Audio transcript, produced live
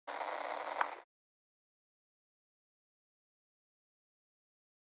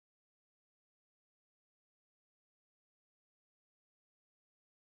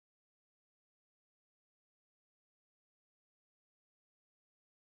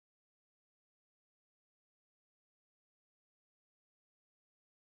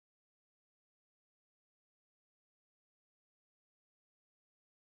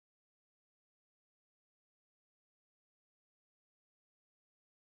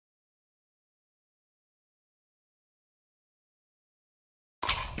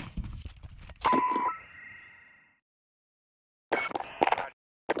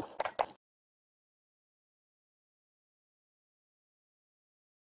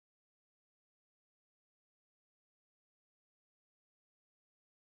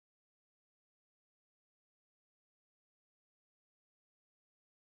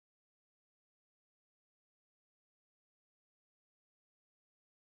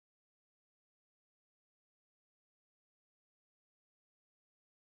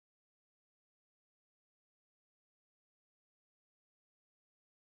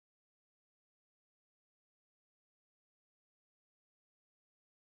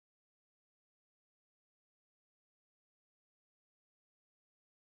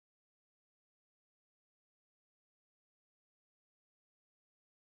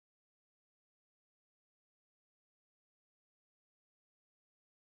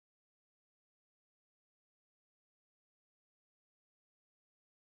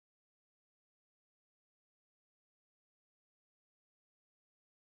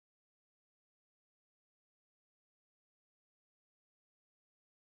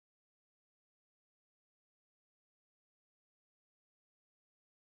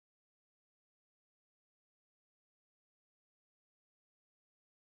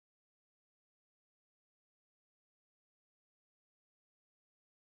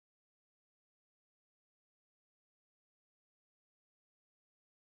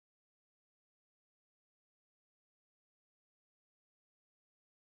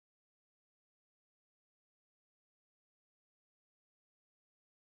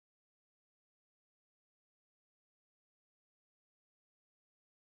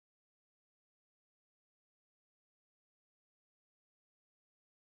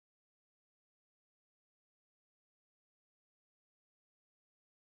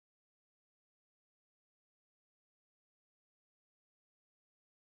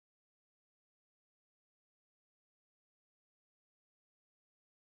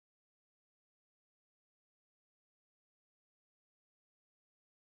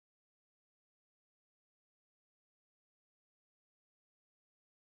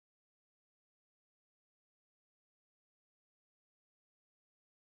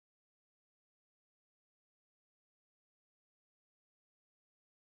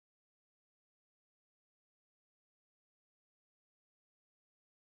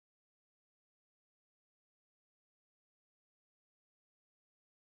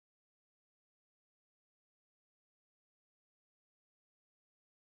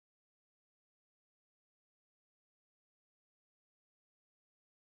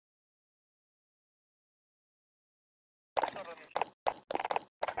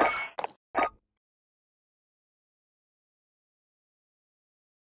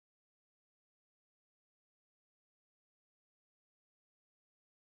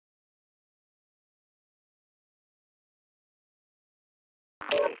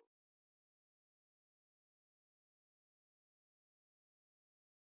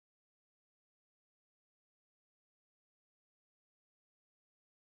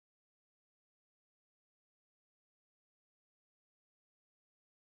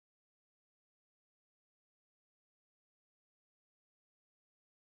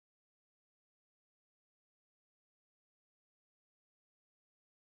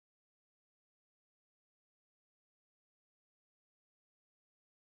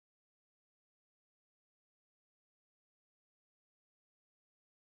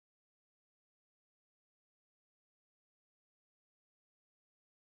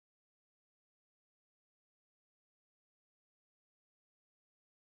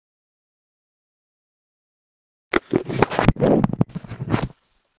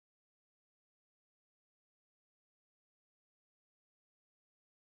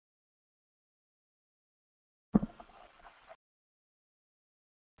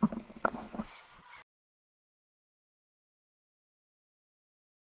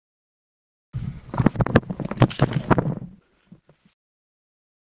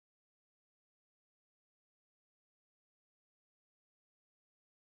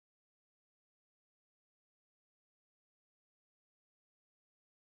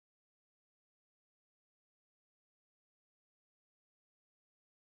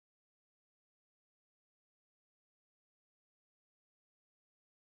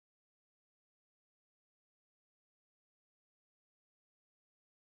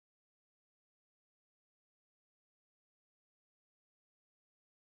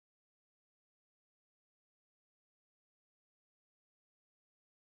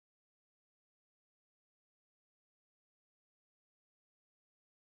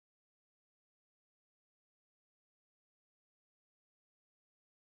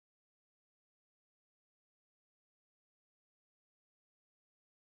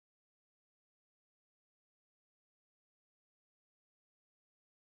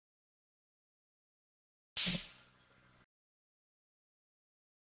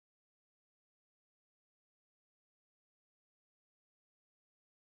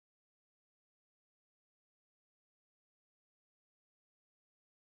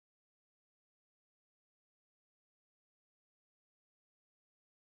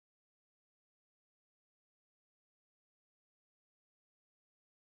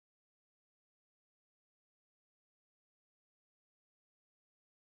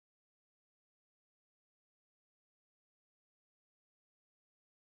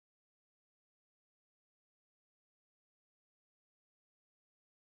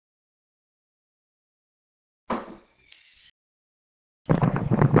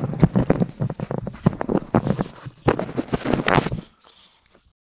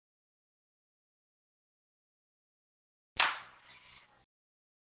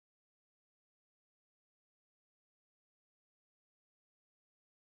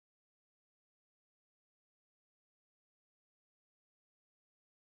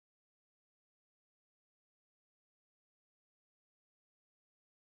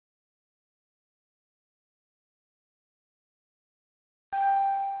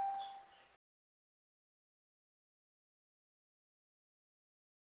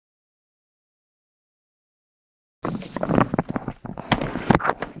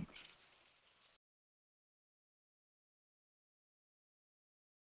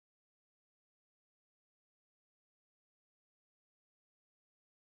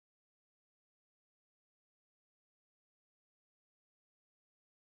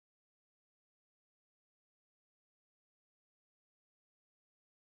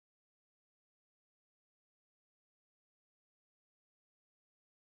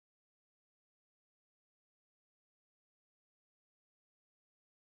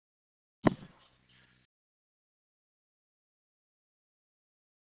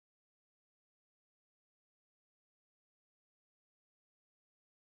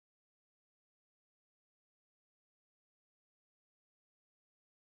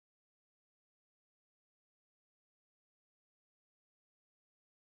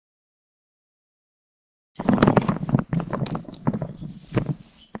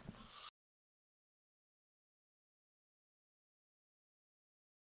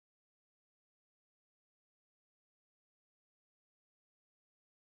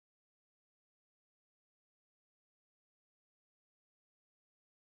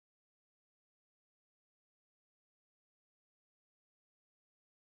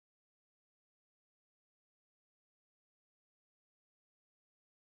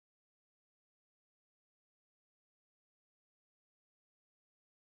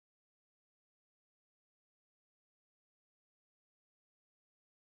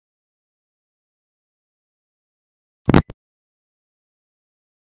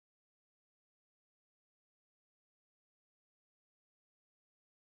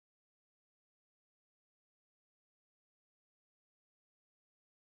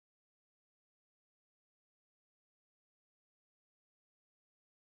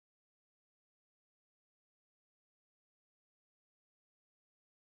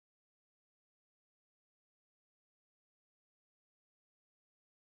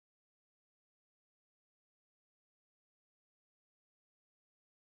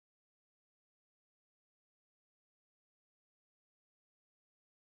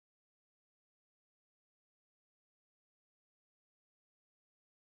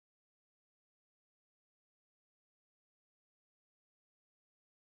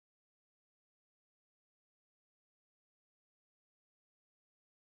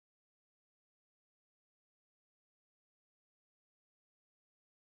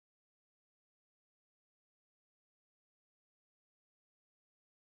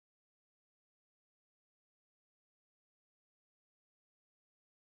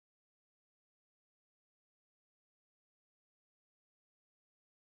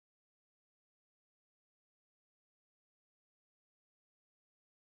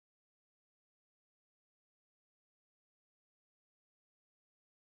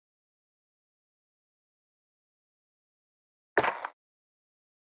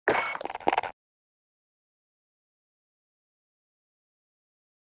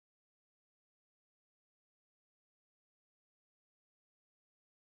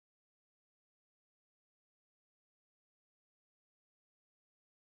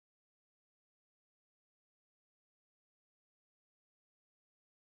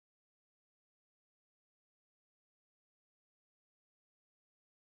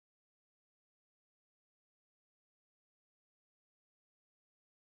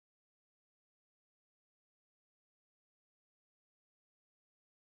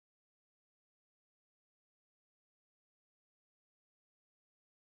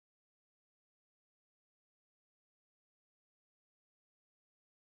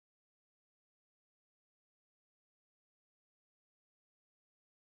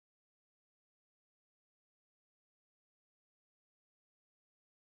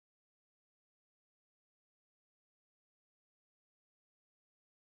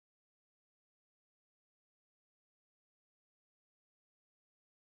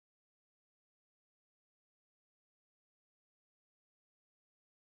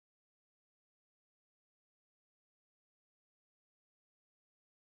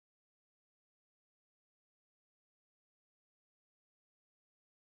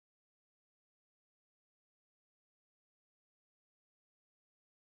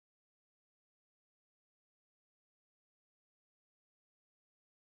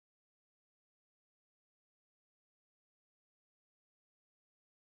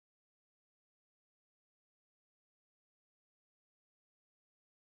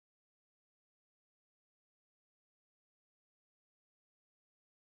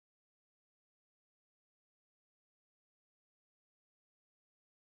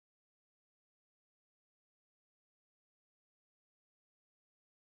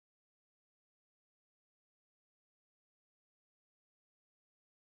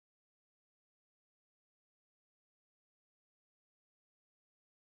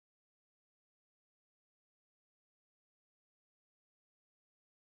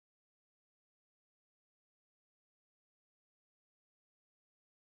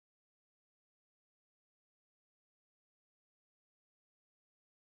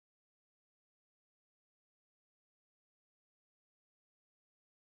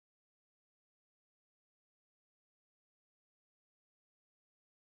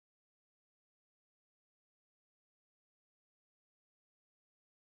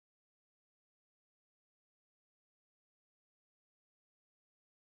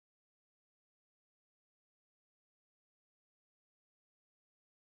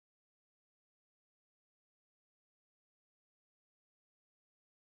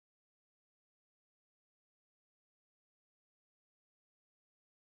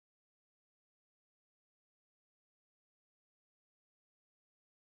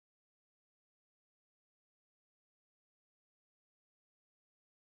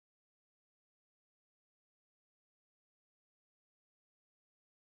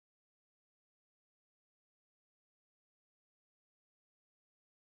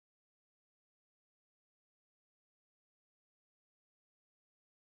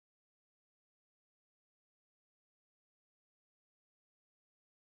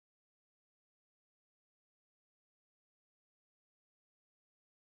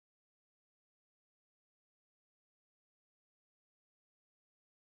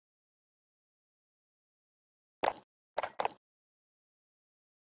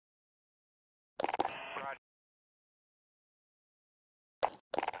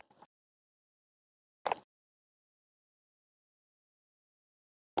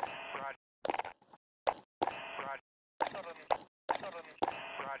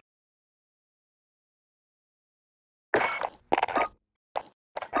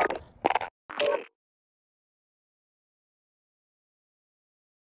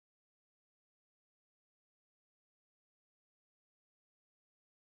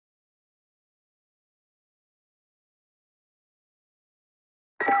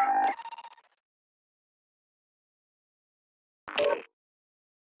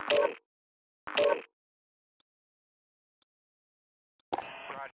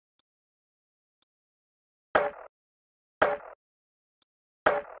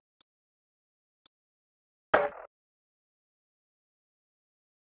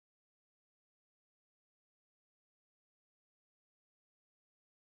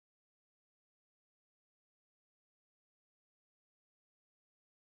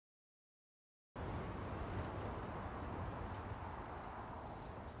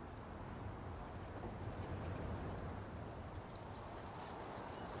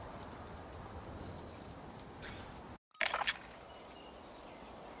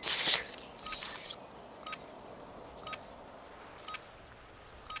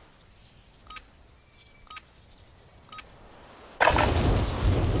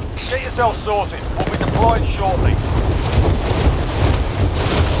Get yourself sorted. We'll be deploying shortly.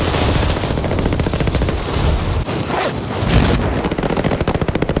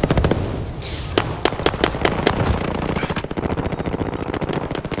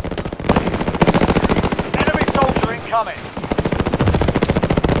 Enemy soldier incoming.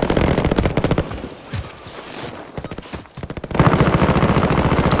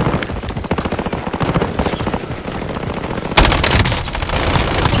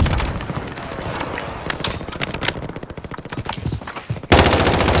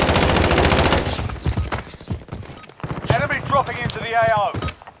 Dropping into the AO.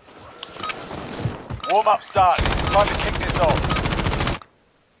 Warm-up's done. Time to kick this off.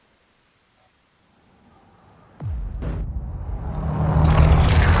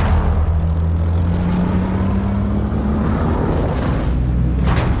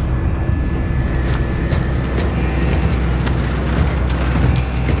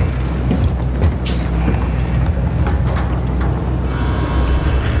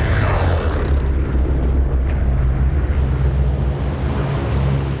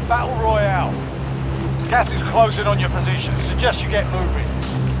 Battle Royale. Gas is closing on your position. Suggest you get moving.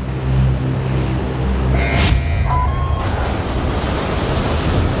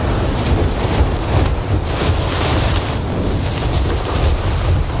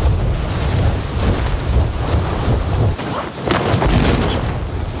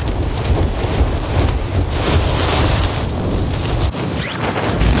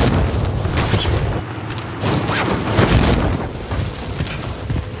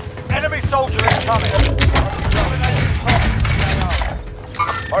 Soldier incoming.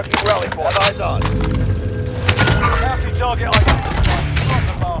 Marking rally point. Have eyes on. County target identified. From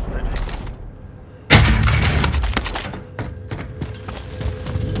the bastard.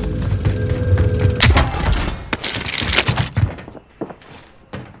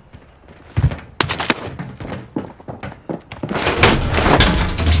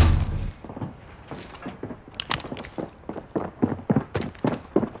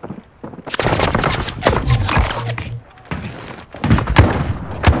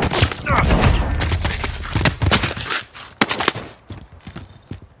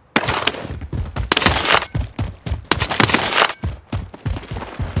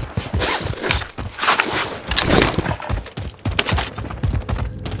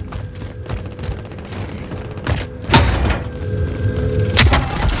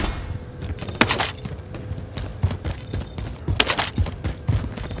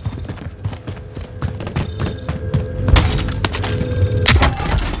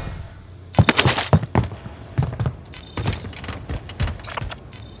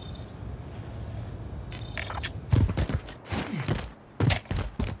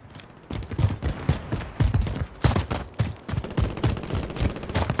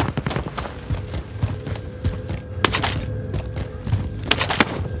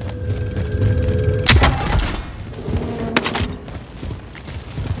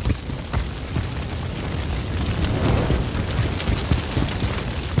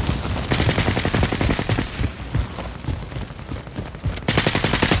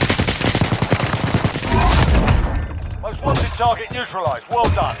 Target neutralized. Well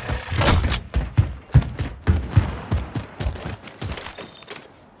done.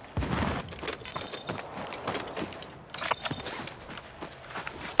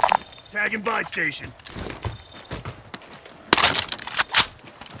 Tagging by station.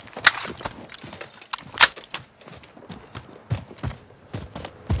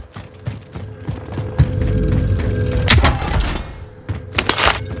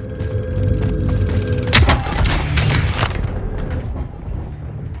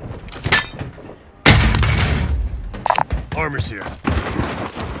 Armor's here.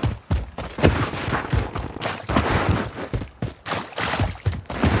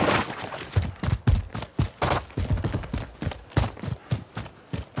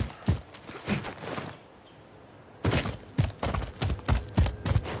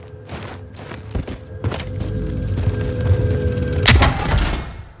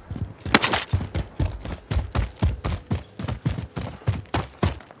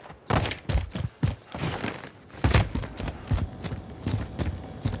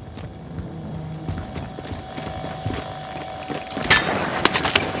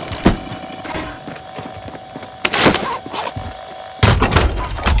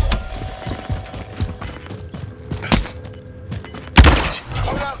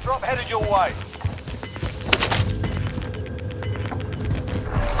 way.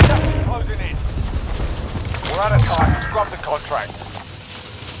 Gas is closing in. We're out of time. Scrub the contract.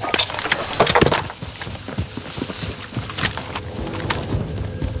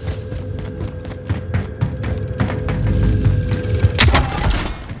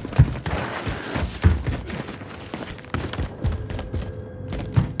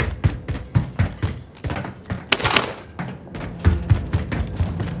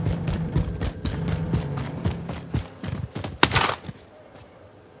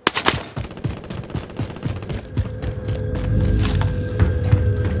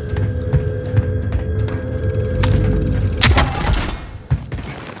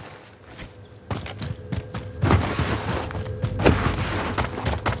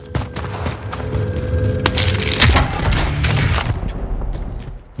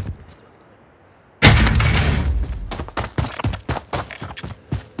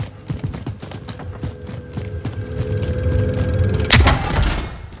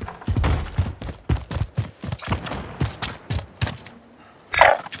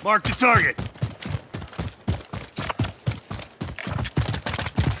 Mark the target.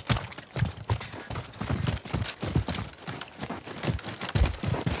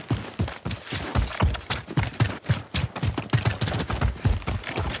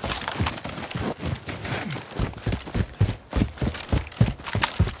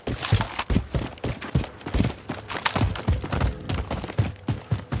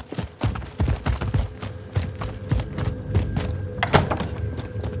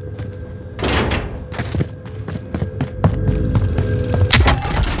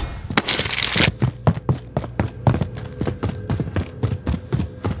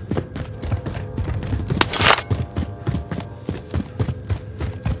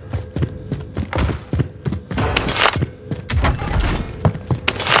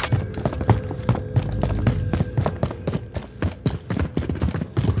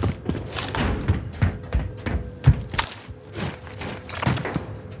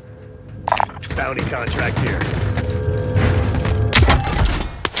 Bounty contract here.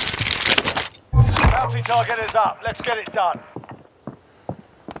 Bounty target is up. Let's get it done.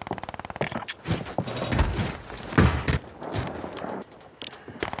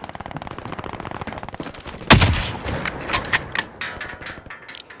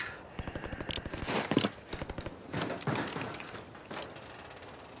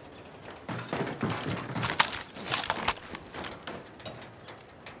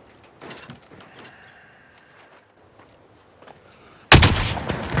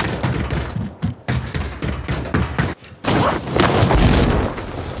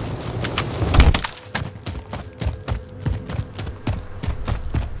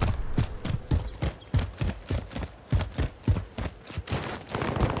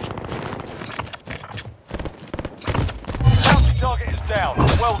 Target is down.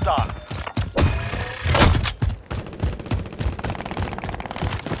 Well done.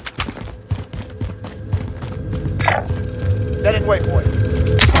 Setting waypoint.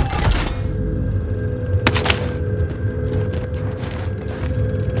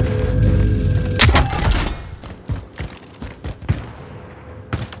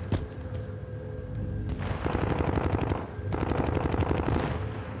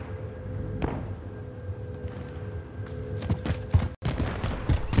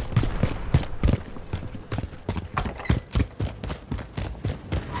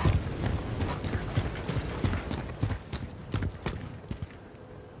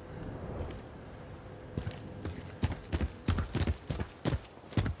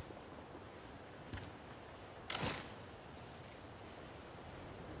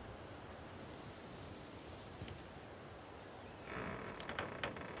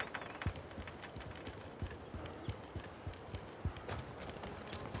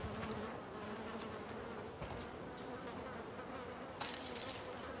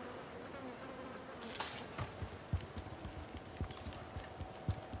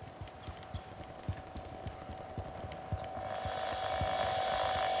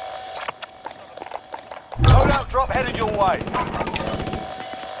 Loadout drop headed your way.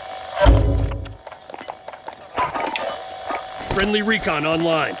 Friendly recon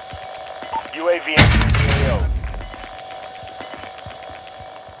online. UAV in CAO.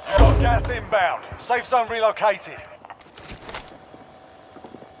 You got gas inbound. Safe zone relocated.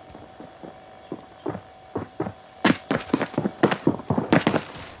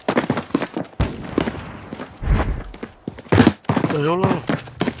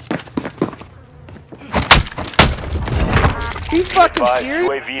 Are you fucking serious?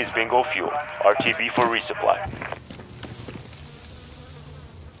 UAV is bingo fuel. RTB for resupply.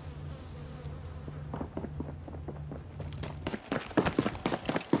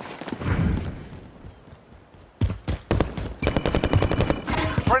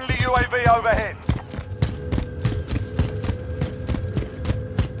 UAV overhead.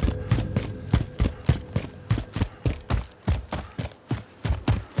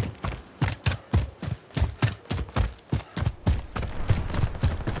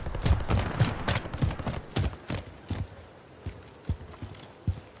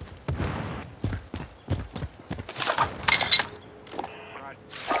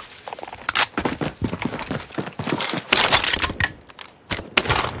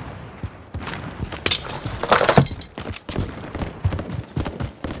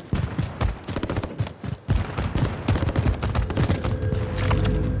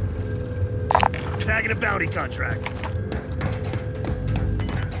 Tagging a bounty contract.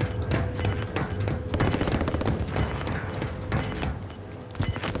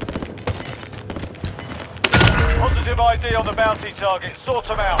 Positive ID on the bounty target. Sort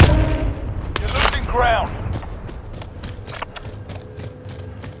them out. You're losing ground.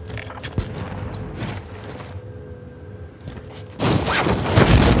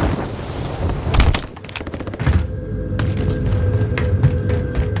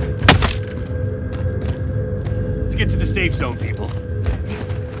 Let's get to the safe zone, people.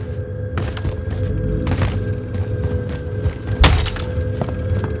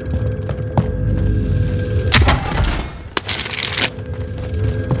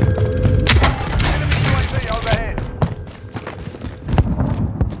 UAV overhead.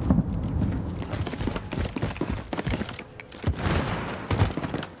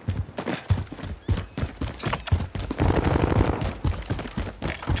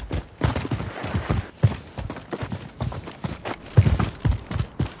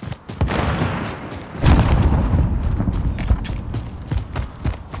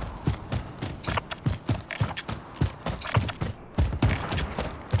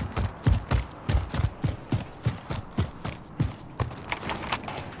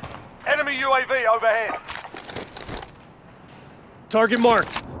 Enemy UAV overhead. Target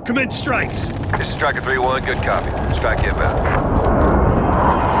marked. Commence strikes. This is Striker 3-1, good copy. Strike inbound.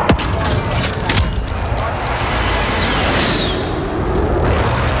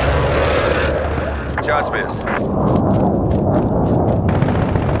 Shots missed.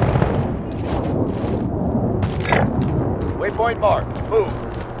 Waypoint mark. Move.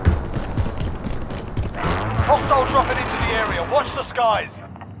 Hostile dropping into the area. Watch the skies.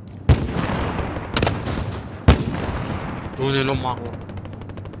 Doon nila ako.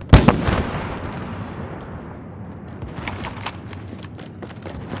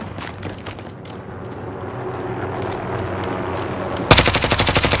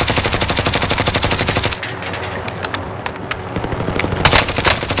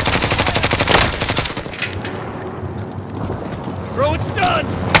 Bro, it's done!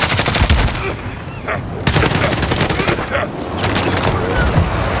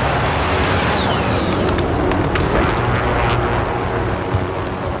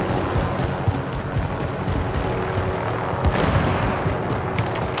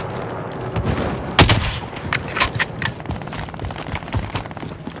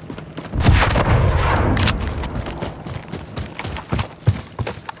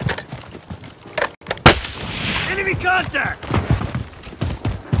 Enemy contact!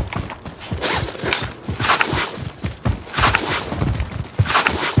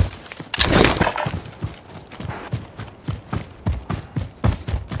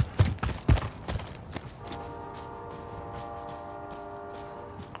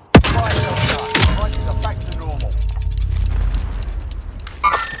 Prices are back to normal.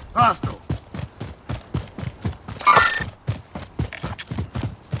 Hostile.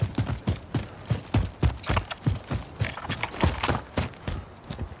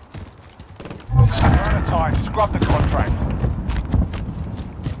 We're out of time. Scrub the contract.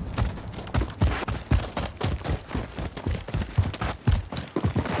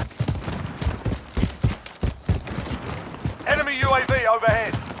 Enemy UAV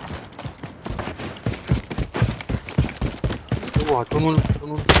overhead. Wah, tunul.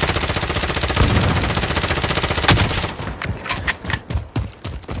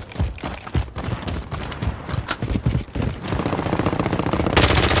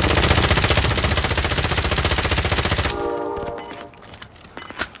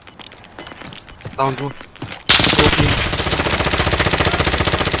 Down to.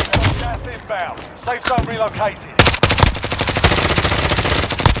 Gas inbound. Safe zone relocated.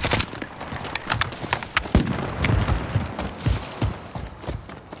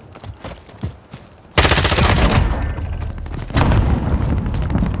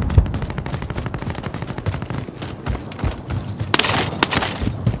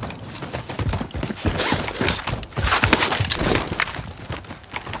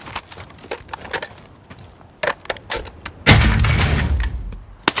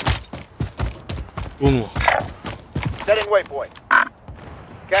 Uno. Setting waypoint.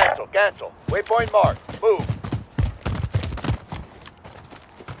 Cancel, cancel. Waypoint marked. Move.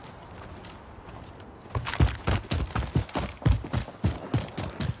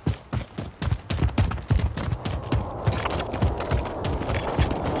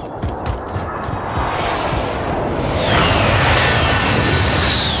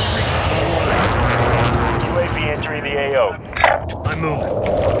 UAV entering the AO. I'm moving.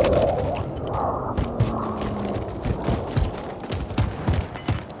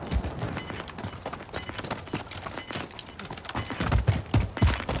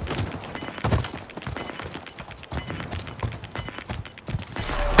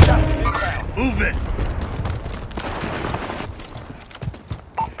 Gas is inbound. Movement!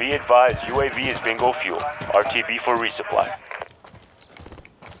 Be advised, UAV is bingo fuel. RTB for resupply.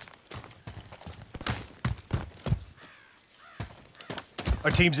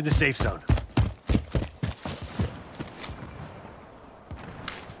 Our team's in the safe zone.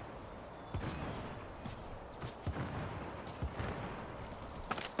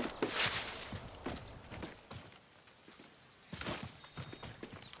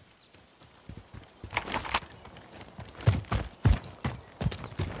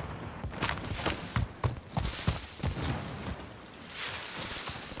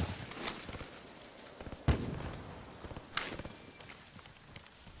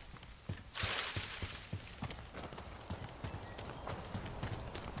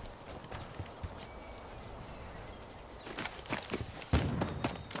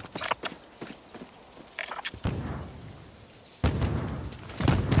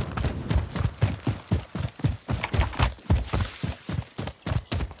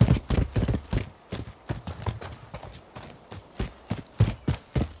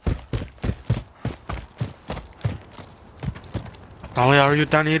 Tali, are you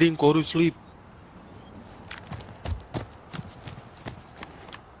done eating? Go to sleep.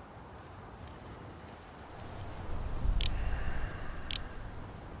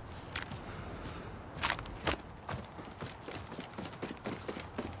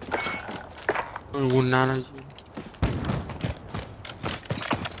 Guna lagi.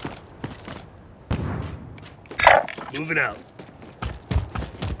 Moving out.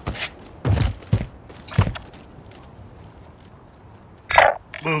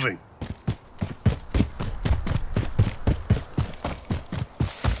 Moving.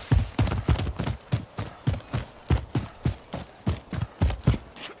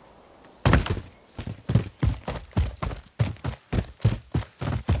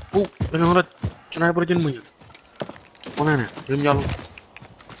 Oh, yang ada sniper jen mo yan. Mana na? Yung yellow.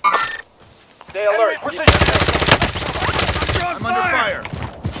 Stay alert. Precision. I'm under fire!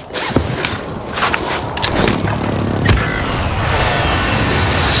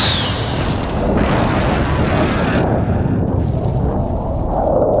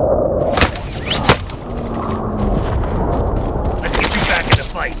 Let's get you back in the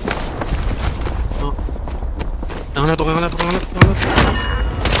fight. Oh. Yang lihat.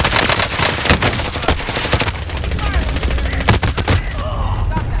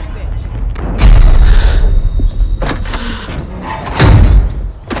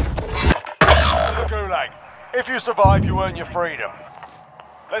 If you survive, you earn your freedom.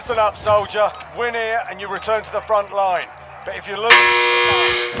 Listen up, soldier. Win here and you return to the front line. But if you lose,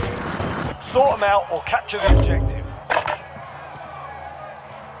 sort them out or capture the objective.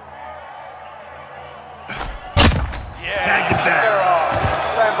 Yeah, Tag the back. their ass.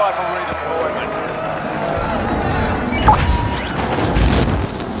 Stand by for redeployment.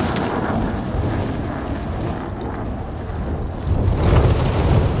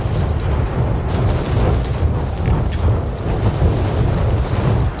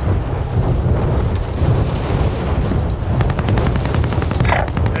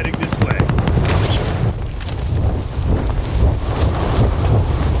 Heading this way.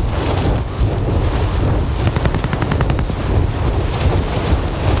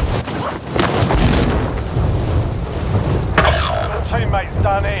 Teammates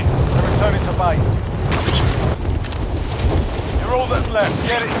done in. They're returning to base. You're all that's left.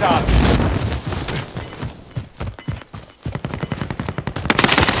 Get it done.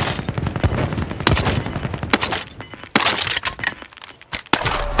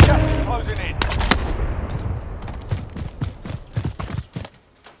 Gas is closing in.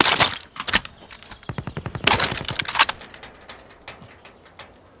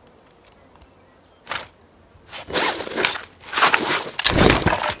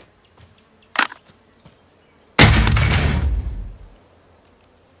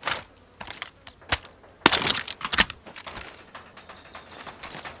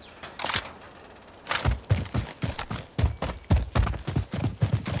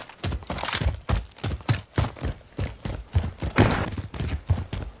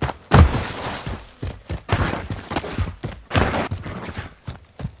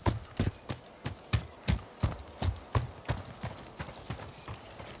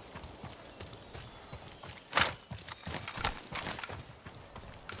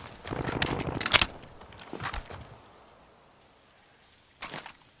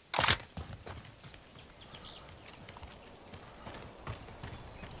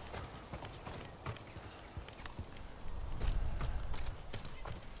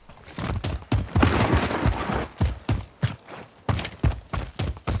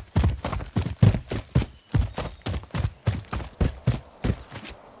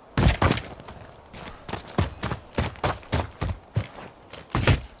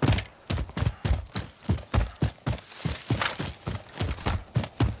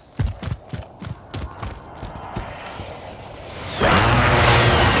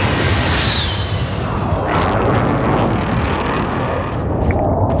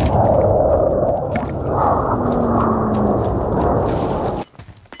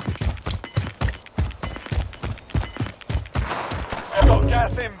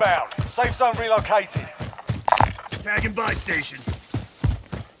 zone relocated. Tagging buy station.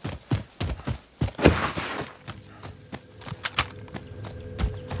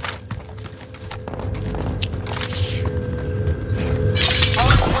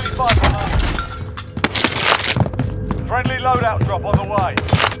 Only 25 remaining. Friendly loadout drop on the way.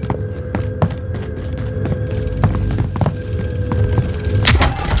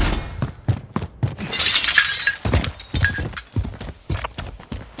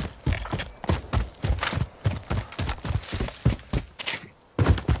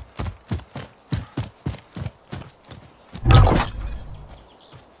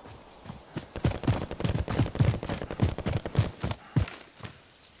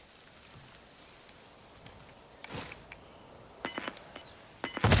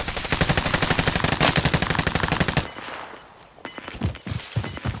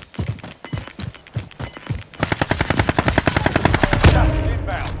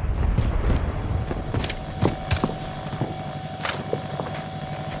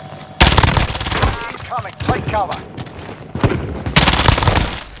 Incoming, take cover.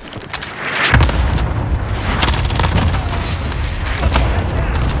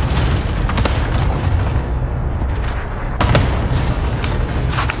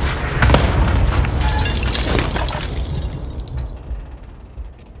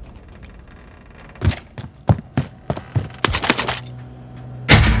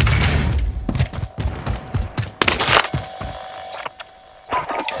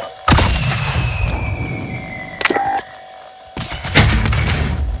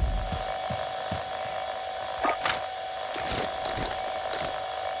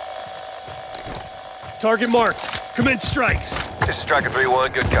 Target marked. Commence strikes. This is Striker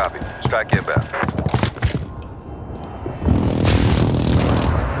 3-1, good copy. Strike inbound.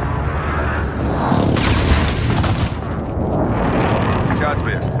 Shots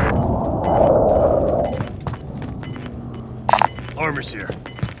missed. Armor's here.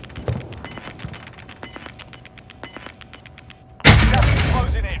 Gas is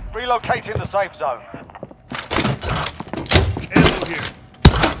closing in. Relocating the safe zone. Ammo here.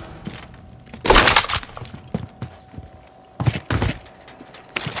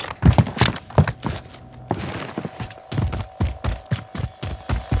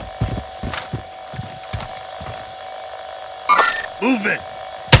 Movement!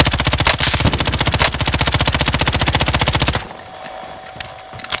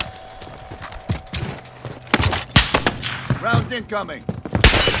 Rounds incoming.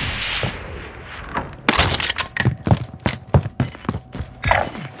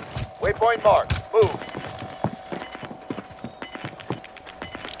 Waypoint marked. Move.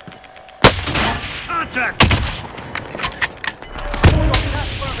 Contact! Gas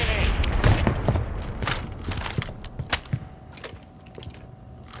moving in.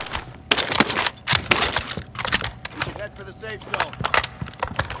 Head for the safe zone.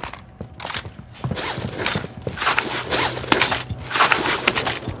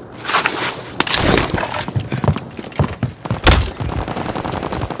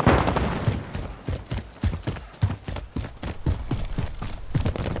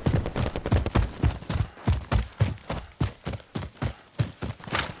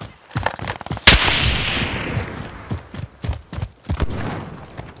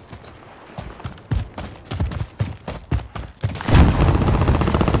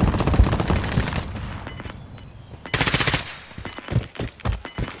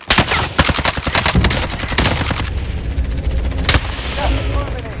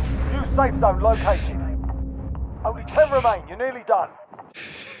 Safe zone located. Only 10 remain. You're nearly done.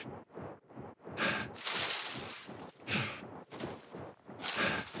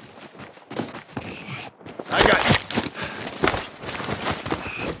 I got you.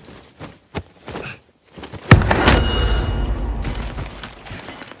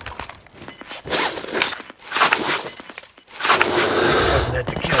 Expecting that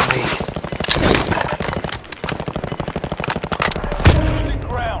to kill me. Losing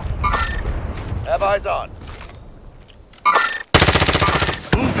ground. Have eyes on.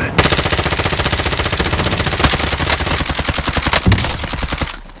 Movement!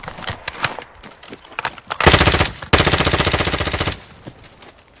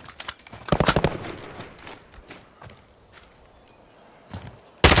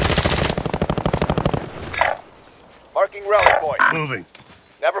 Marking rally point. Moving.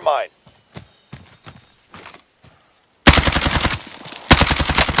 Never mind.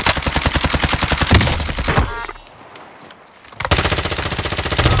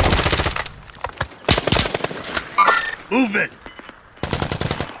 Movement!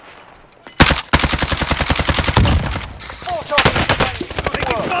 Four targets.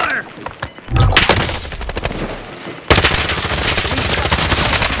 Taking fire!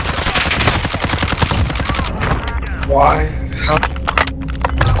 Why? How?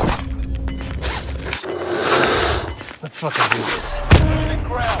 Let's fucking do this. Losing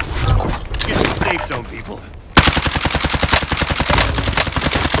ground. Get to the safe zone, people.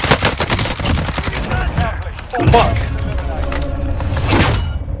 Established. Fuck.